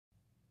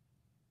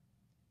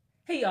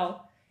Hey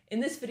y'all! In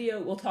this video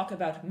we'll talk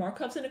about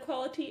Markov's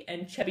inequality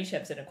and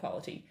Chebyshev's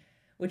inequality,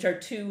 which are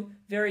two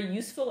very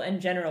useful and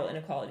general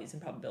inequalities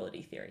in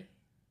probability theory.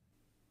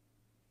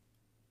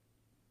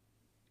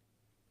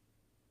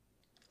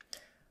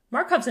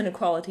 Markov's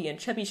inequality and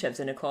Chebyshev's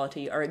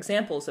inequality are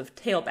examples of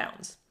tail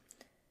bounds.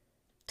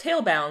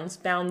 Tail bounds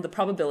bound the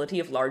probability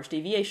of large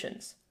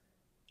deviations.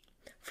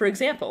 For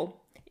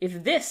example,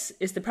 if this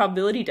is the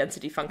probability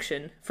density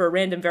function for a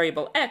random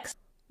variable x,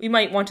 we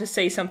might want to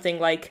say something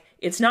like,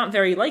 it's not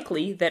very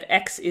likely that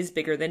x is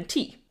bigger than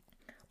t.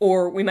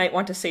 Or we might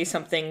want to say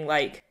something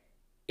like,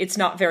 it's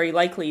not very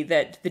likely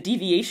that the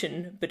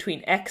deviation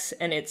between x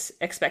and its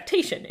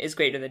expectation is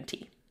greater than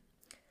t.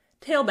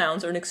 Tail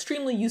bounds are an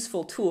extremely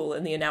useful tool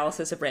in the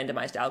analysis of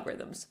randomized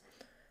algorithms.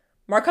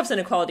 Markov's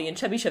inequality and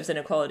Chebyshev's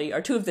inequality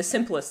are two of the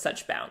simplest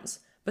such bounds,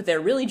 but they're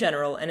really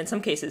general and in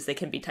some cases they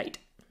can be tight.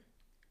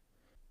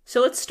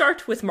 So let's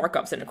start with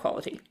Markov's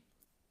inequality.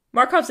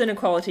 Markov's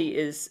inequality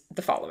is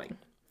the following.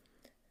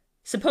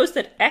 Suppose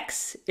that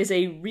x is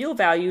a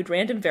real-valued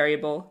random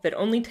variable that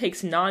only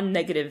takes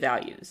non-negative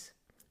values.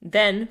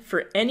 Then,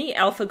 for any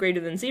alpha greater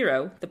than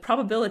 0, the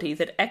probability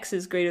that x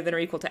is greater than or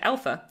equal to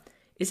alpha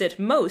is at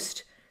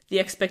most the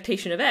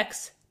expectation of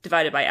x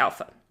divided by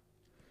alpha.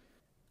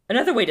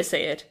 Another way to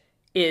say it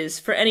is,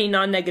 for any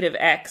non-negative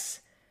x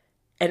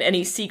and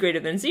any c greater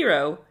than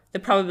 0, the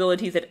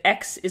probability that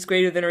x is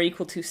greater than or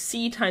equal to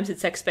c times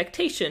its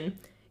expectation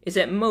is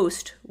at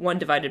most 1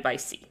 divided by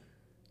c.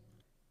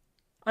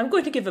 I'm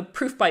going to give a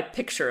proof by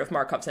picture of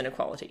Markov's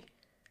inequality.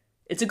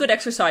 It's a good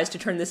exercise to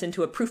turn this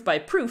into a proof by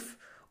proof,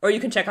 or you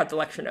can check out the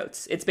lecture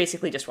notes. It's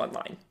basically just one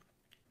line.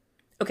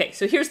 Okay,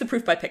 so here's the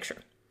proof by picture.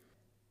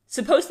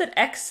 Suppose that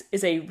x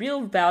is a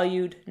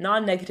real-valued,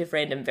 non-negative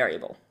random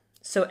variable.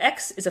 So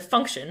x is a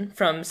function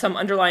from some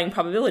underlying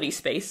probability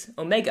space,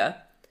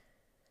 omega,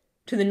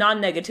 to the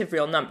non-negative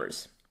real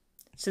numbers.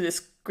 So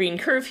this green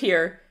curve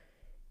here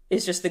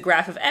is just the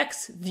graph of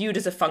x viewed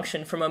as a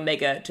function from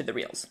omega to the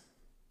reals.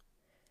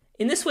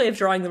 In this way of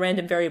drawing the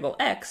random variable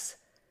x,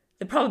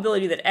 the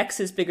probability that x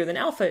is bigger than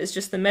alpha is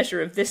just the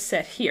measure of this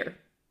set here.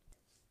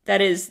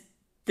 That is,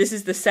 this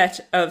is the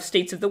set of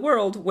states of the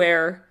world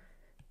where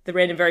the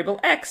random variable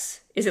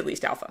x is at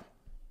least alpha.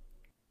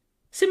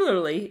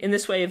 Similarly, in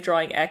this way of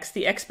drawing x,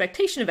 the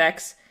expectation of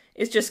x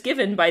is just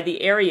given by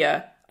the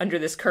area under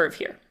this curve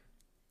here.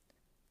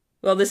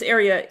 Well, this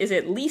area is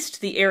at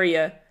least the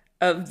area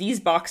of these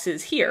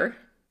boxes here,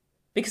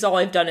 because all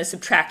I've done is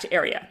subtract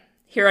area.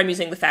 Here I'm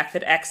using the fact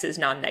that x is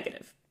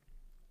non-negative.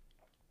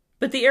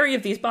 But the area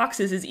of these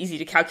boxes is easy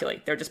to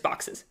calculate. They're just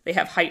boxes. They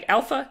have height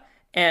alpha,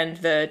 and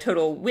the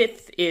total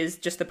width is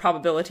just the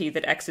probability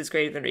that x is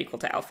greater than or equal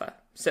to alpha.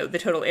 So the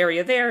total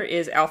area there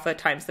is alpha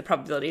times the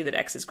probability that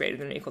x is greater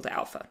than or equal to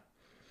alpha.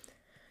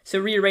 So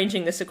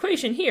rearranging this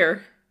equation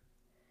here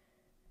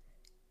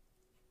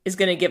is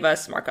going to give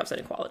us Markov's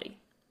inequality.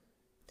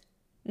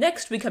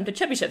 Next, we come to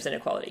Chebyshev's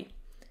inequality.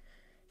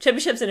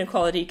 Chebyshev's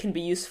inequality can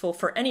be useful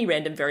for any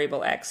random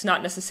variable x,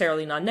 not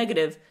necessarily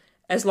non-negative,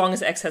 as long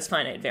as x has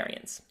finite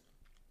variance.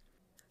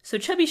 So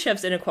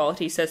Chebyshev's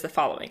inequality says the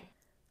following.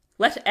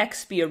 Let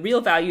x be a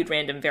real-valued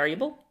random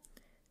variable.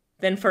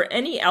 Then for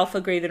any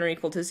alpha greater than or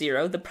equal to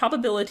 0, the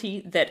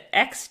probability that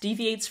x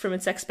deviates from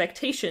its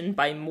expectation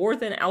by more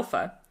than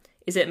alpha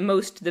is at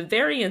most the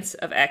variance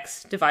of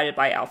x divided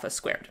by alpha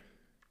squared.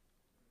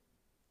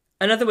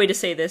 Another way to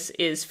say this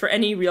is, for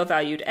any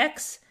real-valued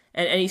x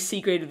and any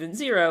c greater than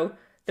 0,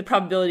 the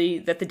probability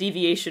that the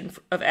deviation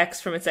of x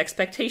from its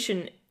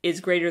expectation is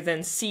greater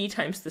than c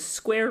times the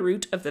square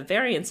root of the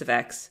variance of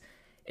x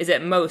is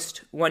at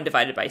most 1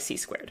 divided by c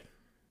squared.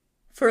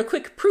 For a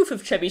quick proof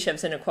of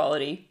Chebyshev's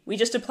inequality, we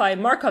just apply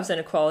Markov's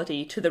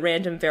inequality to the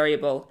random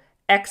variable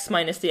x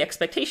minus the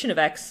expectation of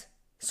x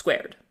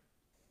squared.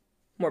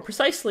 More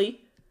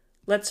precisely,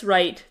 let's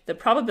write the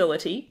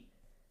probability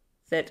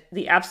that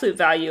the absolute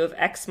value of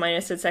x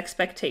minus its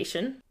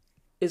expectation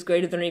is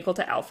greater than or equal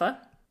to alpha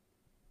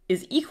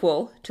is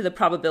equal to the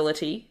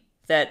probability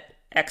that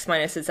x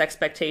minus its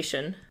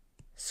expectation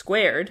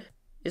squared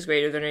is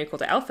greater than or equal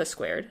to alpha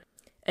squared.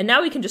 And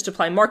now we can just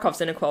apply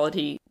Markov's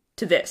inequality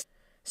to this.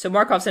 So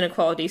Markov's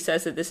inequality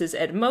says that this is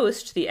at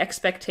most the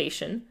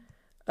expectation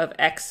of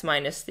x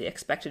minus the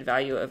expected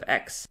value of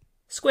x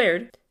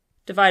squared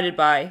divided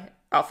by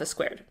alpha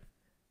squared.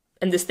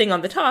 And this thing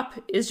on the top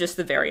is just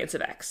the variance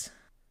of x.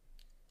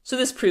 So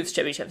this proves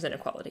Chebyshev's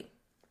inequality.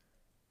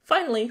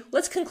 Finally,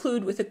 let's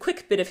conclude with a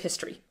quick bit of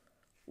history.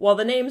 While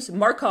the names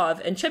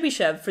Markov and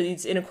Chebyshev for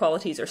these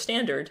inequalities are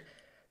standard,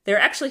 they're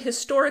actually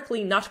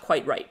historically not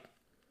quite right.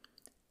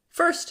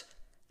 First,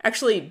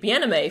 actually,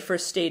 Bienaimé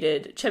first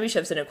stated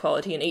Chebyshev's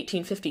inequality in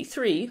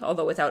 1853,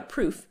 although without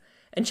proof,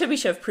 and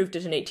Chebyshev proved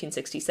it in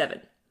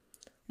 1867.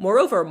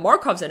 Moreover,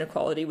 Markov's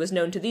inequality was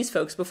known to these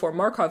folks before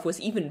Markov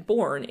was even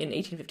born in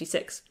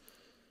 1856.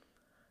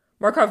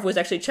 Markov was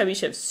actually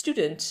Chebyshev's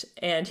student,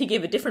 and he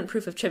gave a different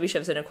proof of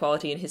Chebyshev's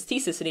inequality in his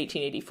thesis in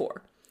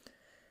 1884.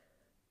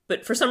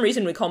 But for some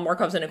reason we call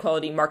Markov's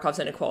inequality,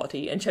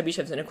 and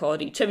Chebyshev's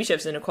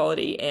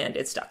inequality, and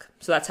it stuck.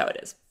 So that's how it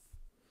is.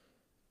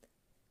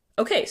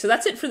 Okay, so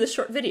that's it for this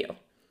short video.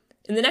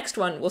 In the next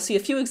one, we'll see a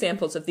few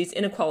examples of these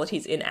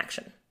inequalities in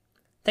action.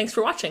 Thanks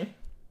for watching!